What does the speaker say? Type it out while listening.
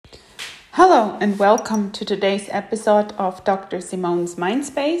Hello and welcome to today's episode of Dr. Simone's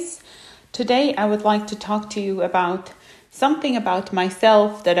Mindspace. Today I would like to talk to you about something about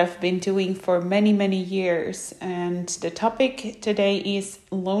myself that I've been doing for many years. And the topic today is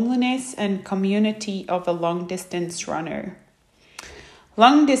loneliness and community of a long-distance runner.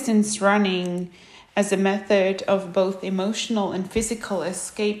 Long-distance running as a method of both emotional and physical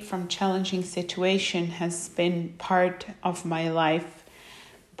escape from challenging situation has been part of my life.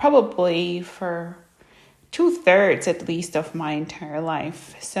 Probably for 2/3 at least of my entire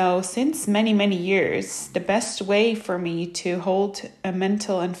life. So since many years, the best way for me to hold a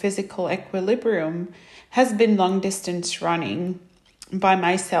mental and physical equilibrium has been long distance running by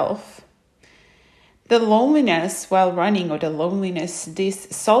myself. The loneliness while running, this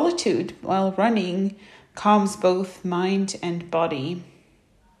solitude while running calms both mind and body.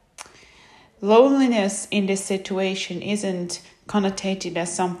 Loneliness in this situation isn't connotated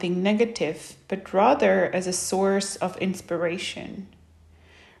as something negative, but rather as a source of inspiration.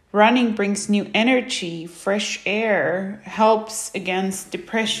 Running brings new energy, fresh air, helps against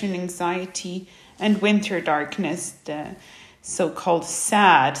depression, anxiety, and winter darkness, the so-called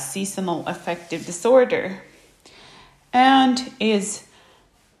SAD, seasonal affective disorder, and is,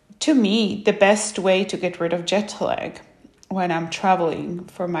 to me, the best way to get rid of jet lag when I'm traveling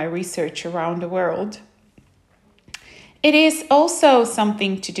for my research around the world. It is also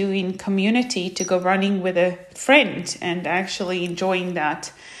something to do in community, to go running with a friend and actually enjoying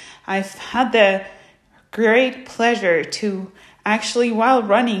that. I've had the great pleasure to actually, while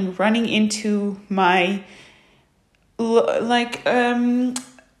running into my, one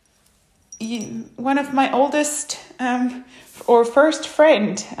of my oldest or first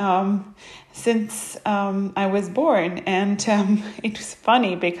friend since I was born. And it was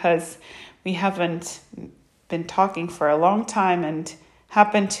funny because we haven't been talking for a long time and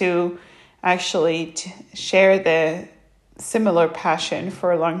happen to actually share the similar passion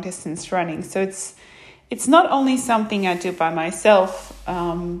for long distance running. So it's not only something I do by myself,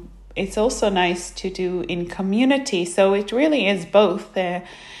 it's also nice to do in community. So it really is both a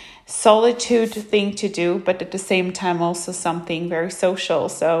solitude thing to do, but at the same time also something very social.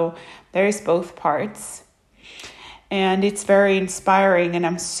 So there's both parts. And it's very inspiring, and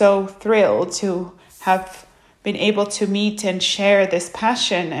I'm so thrilled to have been able to meet and share this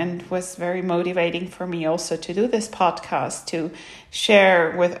passion, and was very motivating for me also to do this podcast, to share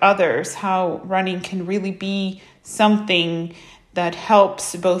with others how running can really be something that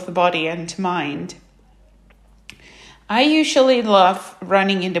helps both body and mind. I usually love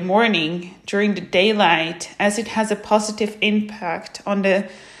running in the morning during the daylight, as it has a positive impact on the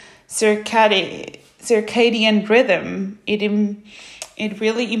circadian rhythm. It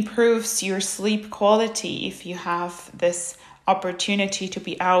really improves your sleep quality if you have this opportunity to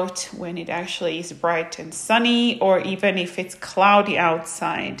be out when it actually is bright and sunny, or even if it's cloudy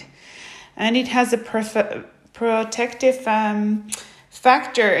outside. And it has a protective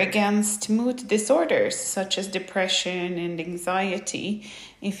factor against mood disorders such as depression and anxiety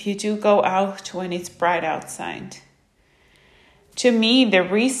if you do go out when it's bright outside. To me, the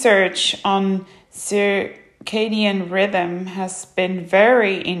research on circadian rhythm has been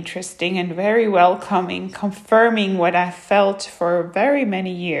very interesting and very welcoming, confirming what I felt for very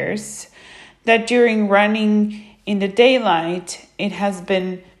many years, that during running in the daylight, it has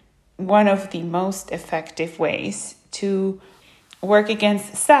been one of the most effective ways to work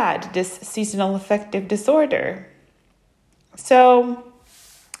against SAD, this seasonal affective disorder. So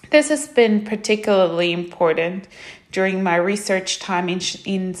this has been particularly important during my research time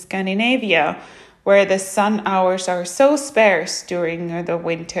in Scandinavia, where the sun hours are so sparse during the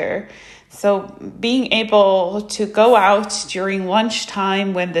winter. So being able to go out during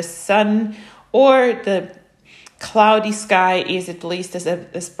lunchtime when the sun or the cloudy sky is at least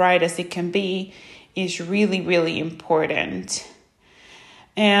as bright as it can be is really important.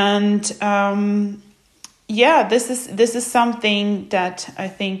 And this is something that I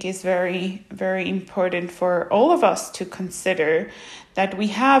think is very important for all of us to consider, that we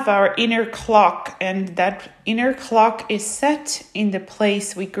have our inner clock, and that inner clock is set in the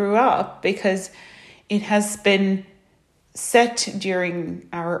place we grew up, because it has been set during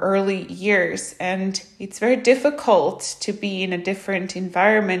our early years, and it's very difficult to be in a different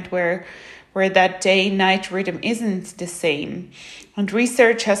environment where that day-night rhythm isn't the same. And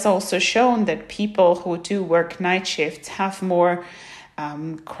research has also shown that people who do work night shifts have more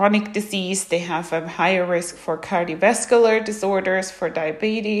chronic disease. They have a higher risk for cardiovascular disorders, for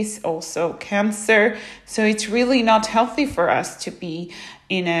diabetes, also cancer. So it's really not healthy for us to be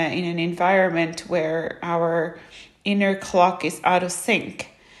in an environment where our inner clock is out of sync.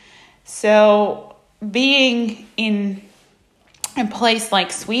 So being in a place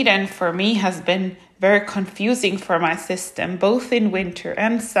like Sweden for me has been very confusing for my system, both in winter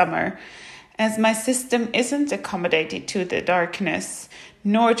and summer, as my system isn't accommodated to the darkness,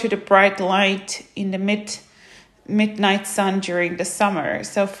 nor to the bright light in the midnight sun during the summer.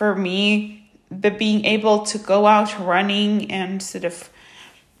 So for me, the being able to go out running and sort of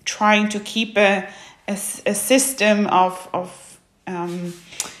trying to keep a system of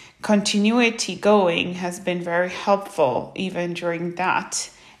continuity going has been very helpful even during that.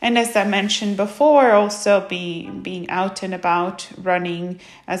 And as I mentioned before, also being out and about running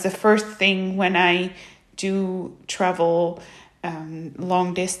as a first thing when I do travel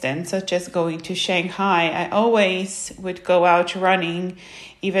long distance, such as going to Shanghai. I always would go out running,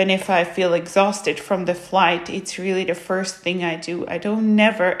 even if I feel exhausted from the flight. It's really the first thing I do. I don't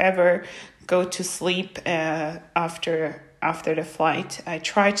never ever go to sleep after the flight. I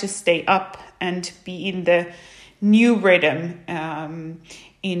try to stay up and be in the new rhythm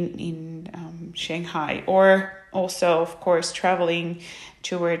in Shanghai, or also, of course, traveling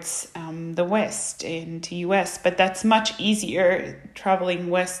towards the west in the US. But that's much easier traveling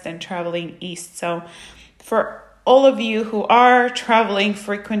west than traveling east. So for all of you who are traveling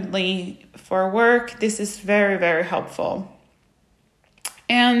frequently for work, this is very, very helpful.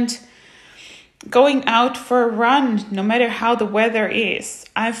 And going out for a run, no matter how the weather is,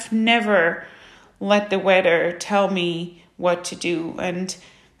 I've never let the weather tell me what to do. And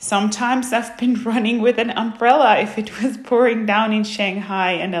sometimes I've been running with an umbrella if it was pouring down in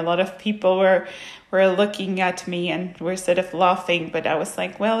Shanghai, and a lot of people were looking at me and were sort of laughing. But I was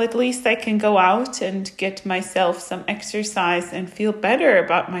like, well, at least I can go out and get myself some exercise and feel better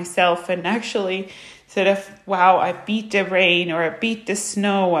about myself, and actually sort of, wow, I beat the rain, or I beat the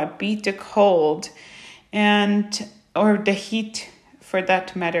snow, I beat the cold, or the heat for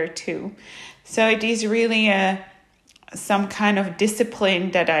that matter too. So it is really some kind of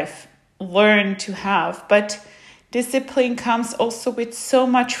discipline that I've learned to have. But discipline comes also with so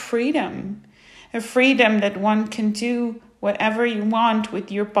much freedom, a freedom that one can do whatever you want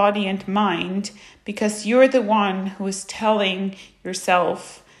with your body and mind, because you're the one who is telling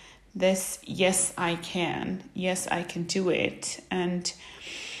yourself this, yes, I can do it. And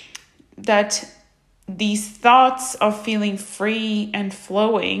that these thoughts of feeling free and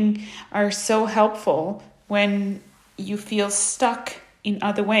flowing are so helpful when you feel stuck in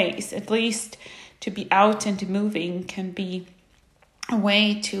other ways. At least to be out and moving can be a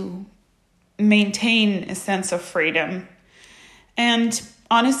way to maintain a sense of freedom. And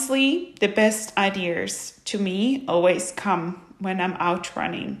honestly, the best ideas to me always come when I'm out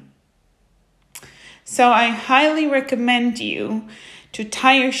running. So I highly recommend you to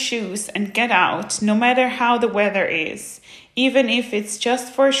tie your shoes and get out, no matter how the weather is, even if it's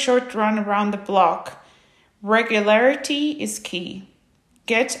just for a short run around the block. Regularity is key.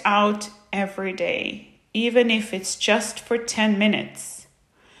 Get out every day, even if it's just for 10 minutes.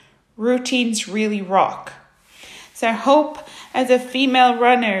 Routines really rock. So I hope, as a female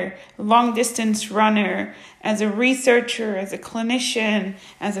runner, long distance runner, as a researcher, as a clinician,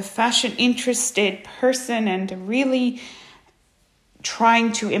 as a fashion interested person, and really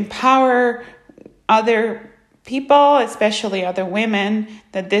trying to empower other people, especially other women,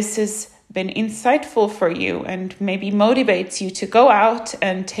 that this has been insightful for you and maybe motivates you to go out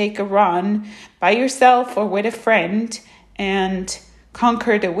and take a run by yourself or with a friend and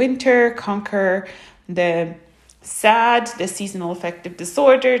conquer the winter, conquer the seasonal affective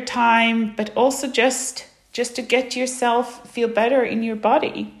disorder time, but also just to get yourself feel better in your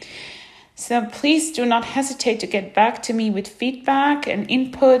body. So please do not hesitate to get back to me with feedback and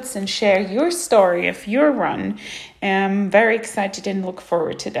inputs and share your story of your run. I'm very excited and look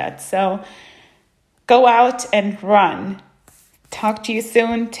forward to that. So go out and run. Talk to you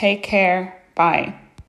soon. Take care. Bye.